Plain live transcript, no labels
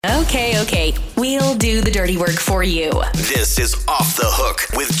Okay. We'll do the dirty work for you. This is Off the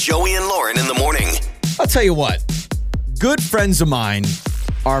Hook with Joey and Lauren in the morning. I'll tell you what. Good friends of mine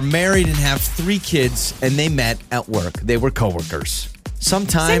are married and have 3 kids, and they met at work. They were coworkers.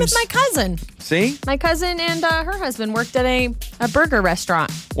 Sometimes. Same with my cousin. See? My cousin and her husband worked at a burger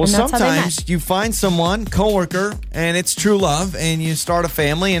restaurant. Well, and that's how they met. sometimes you find someone, coworker, and it's true love, and you start a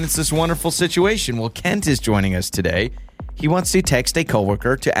family, and it's this wonderful situation. Well, Kent is joining us today. He wants to text a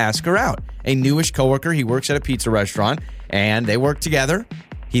coworker to ask her out. A newish coworker. He works at a pizza restaurant, and they work together.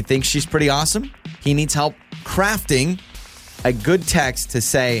 He thinks she's pretty awesome. He needs help crafting a good text to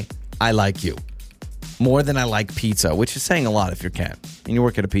say, I like you. More than I like pizza, which is saying a lot if you're Kent and you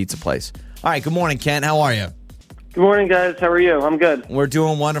work at a pizza place. All right, good morning, Kent. How are you? Good morning, guys. How are you? I'm good. We're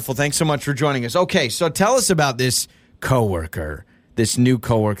doing wonderful. Thanks so much for joining us. Okay, so tell us about this coworker, this new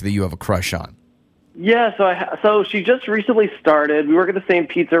coworker that you have a crush on. Yeah, so she just recently started. We work at the same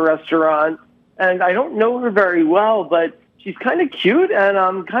pizza restaurant, and I don't know her very well, but she's kind of cute, and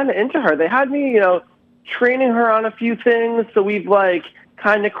I'm kind of into her. They had me, training her on a few things, so we've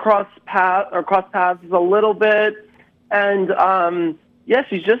kind of crossed paths a little bit, and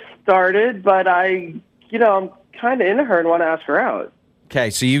she's just started, but I'm kind of into her and want to ask her out. Okay,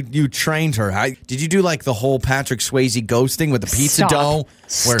 so you trained her. Did you do the whole Patrick Swayze ghosting with the pizza dough?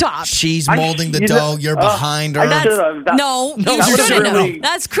 Where she's molding the dough, you're behind her? No, you shouldn't have.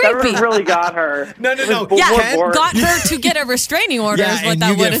 That's creepy. That really got her. No. Yeah, got her to get a restraining order is what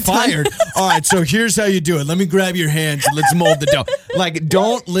that would have done. Fired. All right, so here's how you do it. Let me grab your hands and let's mold the dough.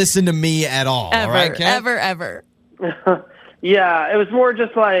 Don't listen to me at all. Ever, all right, Ken? ever. Yeah, it was more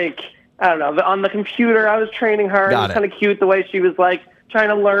just I don't know, on the computer I was training her. It was kind of cute the way she was trying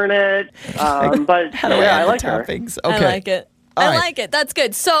to learn it. But I like her. Okay. I like it. I like it. That's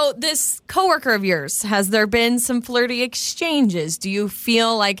good. So this coworker of yours, has there been some flirty exchanges? Do you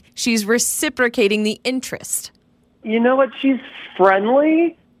feel like she's reciprocating the interest? You know what? She's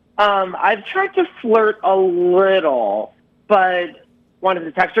friendly. I've tried to flirt a little, but wanted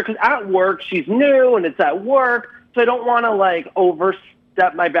to text her because at work she's new and it's at work, so I don't want to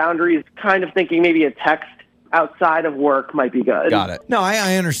overstep my boundaries. Kind of thinking maybe a text outside of work might be good. Got it. No,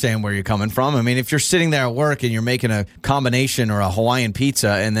 I understand where you're coming from. I mean, if you're sitting there at work and you're making a combination or a Hawaiian pizza,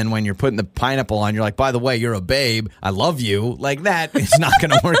 and then when you're putting the pineapple on, you're like, by the way, you're a babe. I love you. That is not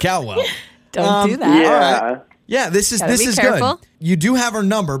going to work out well. Don't do that. Yeah. All right. Yeah, this is careful. good. You do have her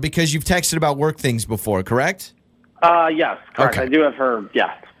number because you've texted about work things before, correct? Yes, correct. Okay. I do have her,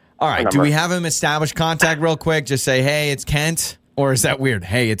 yes. All right. Do we have him establish contact real quick? Just say, hey, it's Kent. Or is that weird?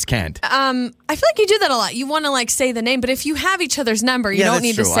 Hey, it's Kent. I feel like you do that a lot. You want to say the name, but if you have each other's number, you don't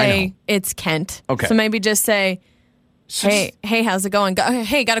need to say it's Kent. Okay. So maybe just say, hey, how's it going?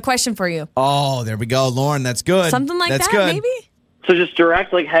 Hey, got a question for you. Oh, there we go, Lauren. That's good. Something like that's that, good. maybe? So just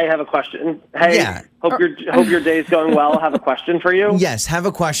direct, hey, I have a question. Hey, hope your day's going well. Have a question for you. Yes, have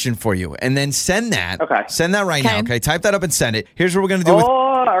a question for you. And then send that. Okay. Send that right now, okay? Type that up and send it. Here's what we're going to do.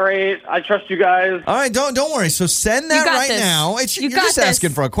 All right. I trust you guys. All right, don't worry. So send that right now. You're just asking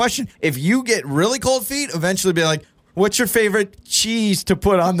for a question. If you get really cold feet, eventually be like, what's your favorite cheese to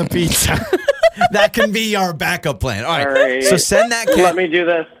put on the pizza? That can be our backup plan. All right. So send that. Let me do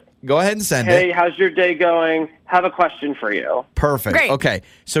this. Go ahead and send it. it. Hey, how's your day going? Have a question for you. Perfect. Great. Okay.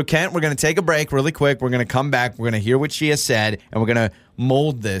 So, Kent, we're going to take a break really quick. We're going to come back. We're going to hear what she has said, and we're going to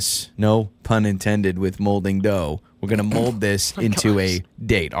mold this, no pun intended with molding dough. We're going to mold this into a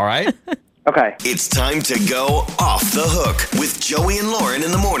date. All right? Okay. It's time to go Off the Hook with Joey and Lauren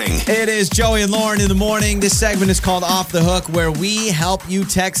in the morning. It is Joey and Lauren in the morning. This segment is called Off the Hook, where we help you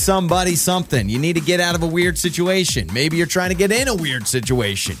text somebody something. You need to get out of a weird situation. Maybe you're trying to get in a weird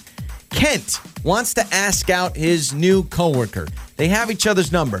situation. Kent wants to ask out his new coworker. They have each other's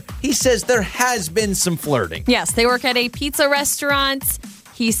number. He says there has been some flirting. Yes, they work at a pizza restaurant.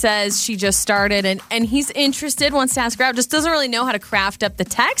 He says she just started and he's interested, wants to ask her out, just doesn't really know how to craft up the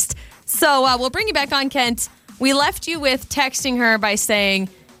text. So we'll bring you back on, Kent. We left you with texting her by saying,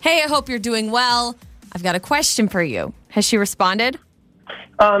 hey, I hope you're doing well. I've got a question for you. Has she responded?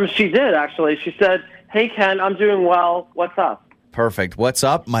 She did, actually. She said, hey, Ken, I'm doing well. What's up? Perfect. What's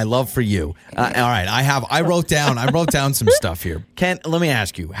up? My love for you. All right. I wrote down some stuff here. Kent, let me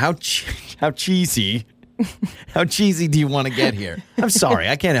ask you, how cheesy do you want to get here? I'm sorry.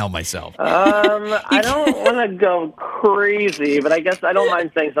 I can't help myself. I don't want to go crazy, but I guess I don't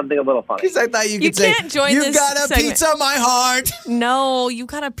mind saying something a little funny. Because I thought you could say, you've got a segment. pizza, my heart. No, you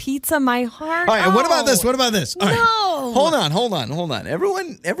got a pizza, my heart. All right. And what about this? All right. No. Hold on.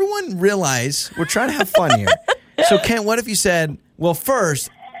 Everyone realize we're trying to have fun here. So, Kent, what if you said, well, first,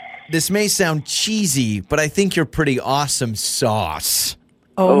 this may sound cheesy, but I think you're pretty awesome sauce.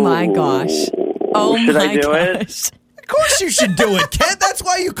 Oh my gosh. Oh should my I do it? gosh. Of course you should do it, Kent. That's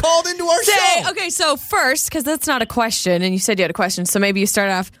why you called into our show. Okay, so first, because that's not a question, and you said you had a question, so maybe you start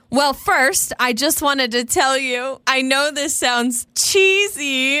off. Well, first, I just wanted to tell you, I know this sounds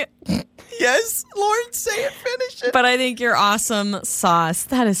cheesy, Yes, Lauren, say it, finish it. but I think you're awesome sauce.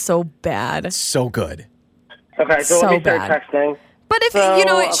 That is so bad. So good. Okay, so So let me start bad. texting. But if, So, you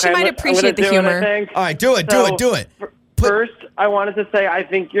know what, she okay, might I'm appreciate the gonna do it, I humor. think. All right, do it. First, I wanted to say I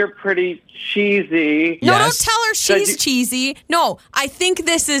think you're pretty cheesy. No, Yes. don't tell her So she's you- cheesy. No, I think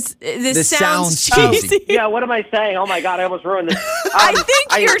this sounds sounds cheesy. cheesy. Yeah, what am I saying? Oh my God, I almost ruined this. I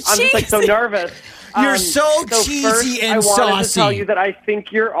think you're I'm just like so cheesy. nervous. You're so cheesy first, and I wanted to saucy. tell you that I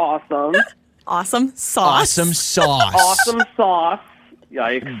think you're awesome. Awesome sauce. Awesome sauce. Awesome sauce.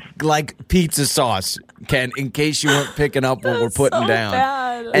 Yikes. Like pizza sauce, Ken, in case you weren't picking up what we're putting so down.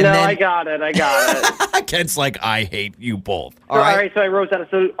 bad. And no, then I got it. Kent's like, I hate you both. All right, so I wrote that.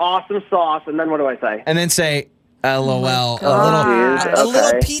 So awesome sauce, and then what do I say? And then say, LOL, a gosh. little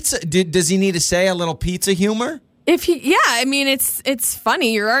Okay. pizza. Does he need to say a little pizza humor? I mean, it's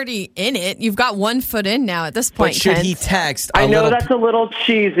funny. You're already in it. You've got 1 foot in now at this point. But should Kent. he text I a know little that's a little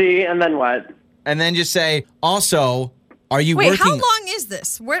cheesy, and then what? and then just say, also, are you Wait, working? how long is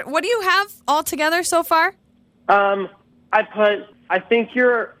this? What do you have all together so far? I think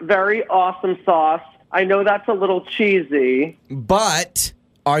you're very awesome sauce. I know that's a little cheesy. But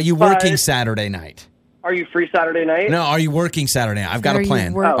are you working Saturday night? Are you free Saturday night? No, are you working Saturday night? I've got Are a you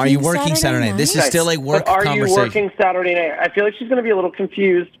plan. working Are you working Saturday Saturday night? This is night? still a work But are conversation. you working Saturday night? I feel like she's going to be a little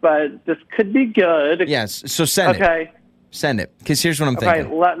confused, but this could be good. Yes, so send it. Okay. Send it. Because here's what I'm Okay,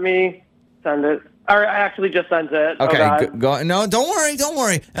 thinking. let me send it. All right, I actually just sent it. Okay, Oh, go. No, don't worry.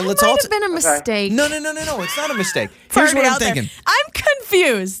 And let's Might all. have been a mistake. No, it's not a mistake. It's Here's what already I'm out there. thinking. I'm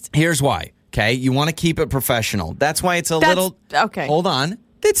confused. Here's why. Okay, you want to keep it professional. That's why it's a That's- little. okay. Hold on.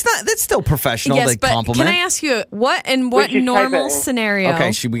 It's not. That's still professional. Yes, to but compliment. can I ask you what she's normal typing. scenario?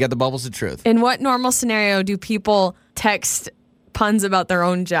 Okay, we got the bubbles of truth. In what normal scenario do people text puns about their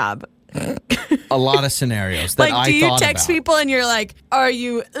own job? A lot of scenarios that Like, I do you thought text about. people and you're like, "Are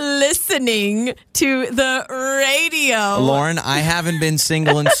you listening to the radio?" Lauren, I haven't been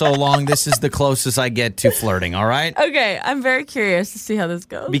single in so long. This is the closest I get to flirting. All right. Okay, I'm very curious to see how this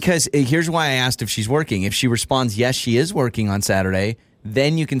goes. Because here's why I asked if she's working. If she responds, yes, she is working on Saturday,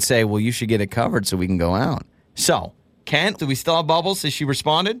 then you can say, well, you should get it covered so we can go out. So, Kent, do we still have bubbles? Has she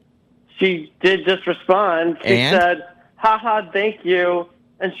responded? She did just respond. She And? said, haha, thank you.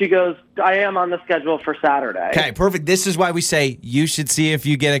 And she goes, I am on the schedule for Saturday. Okay, perfect. This is why we say you should see if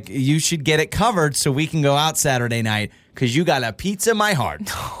you should get it covered so we can go out Saturday night because you got a pizza my heart.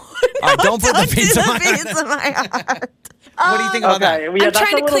 All right, don't put the pizza my heart. What do you think about that? Okay, yeah, I'm that's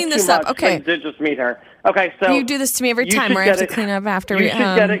trying a to little clean this too up. much. Okay. I did just meet her. Okay, so You do this to me every you time should where I have get to it- clean up after You we. should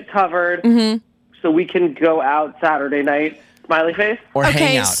get it covered so we can go out Saturday night. Smiley face? Or hang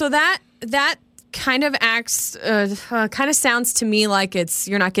Okay, out. so that kind of acts, kind of sounds to me like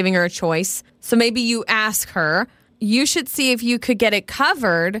you're not giving her a choice. So maybe you ask her, you should see if you could get it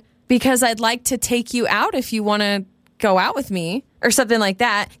covered because I'd like to take you out if you want to go out with me or something like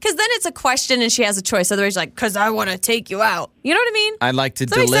that. Because then it's a question and she has a choice. Otherwise, like, because I want to take you out. You know what I mean? I'd like to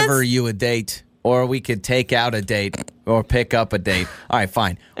Does that make deliver sense? you a date, or we could take out a date, or pick up a date. All right,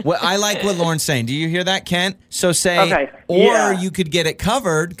 fine. Well, I like what Lauren's saying. Do you hear that, Kent? So say, Okay, or yeah. you could get it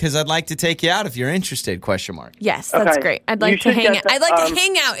covered because I'd like to take you out if you're interested, question mark. Yes, that's Okay. great. I'd You like to should hang get out. the- I'd like to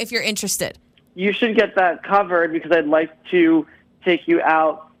hang out if you're interested. You should get that covered because I'd like to take you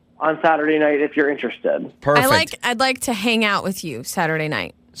out on Saturday night if you're interested. Perfect. I'd like to hang out with you Saturday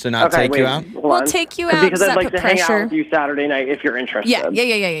night. So not take you out? hold We'll on. take you out, Because does I'd that like put to hang pressure? out with you Saturday night if you're interested.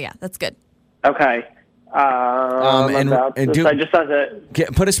 Yeah. That's good. Okay. And do- I just sent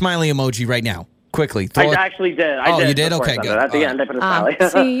it. Put a smiley emoji right now, quickly. I Throw it- actually did. Oh, you did? before I Okay, sent good. it. At the All end, right. I put a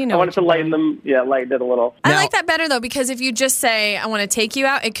smiley. See, you know I what wanted to you're lighten them. Yeah, lighten it a little. I Now- like that better though because if you just say I want to take you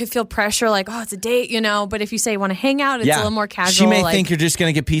out, it could feel pressure like oh it's a date, you know. But if you say I want to hang out, it's a little more casual. She may like, think you're just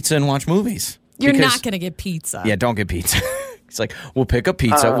going to get pizza and watch movies. you're Because- not going to get pizza. Yeah, don't get pizza. It's like, we'll pick up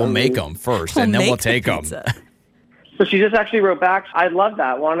pizza, we'll make them first, and then we'll take them. So she just actually wrote back, I love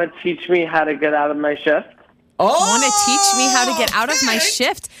that. Want to teach me how to get out of my shift? Oh, Want to teach me how to get out of my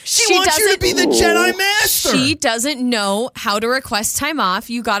shift? She wants you to be the Jedi Master. She doesn't know how to request time off.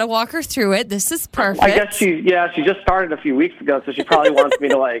 You got to walk her through it. This is perfect. I guess she just started a few weeks ago, so she probably wants me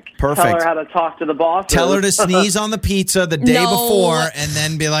to tell Perfect. her how to talk to the boss. Tell her to sneeze on the pizza the day No. before, and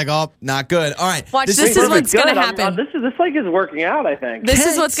then be like, "Oh, not good." All right, Watch, this Wait, is what's good. going to I'm- happen. This is working out, I think. This is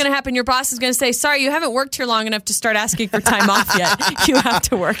Kent. what's going to happen. Your boss is going to say, sorry, you haven't worked here long enough to start asking for time off yet. You have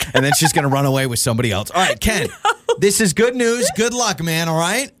to work. and then she's gonna run away with somebody else. All right, Ken. This is good news. Good luck, man. All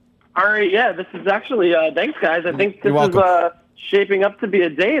right? All right, yeah, this is actually, thanks, guys. I think this You're is welcome. shaping up to be a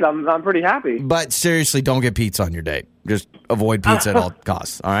date. I'm pretty happy. But seriously, don't get pizza on your date. Just avoid pizza at all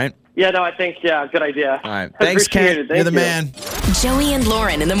costs. All right? Yeah, no, I think, good idea. All right. I Thanks, appreciate Kent. it. Thank You're the you. man. Joey and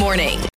Lauren in the morning.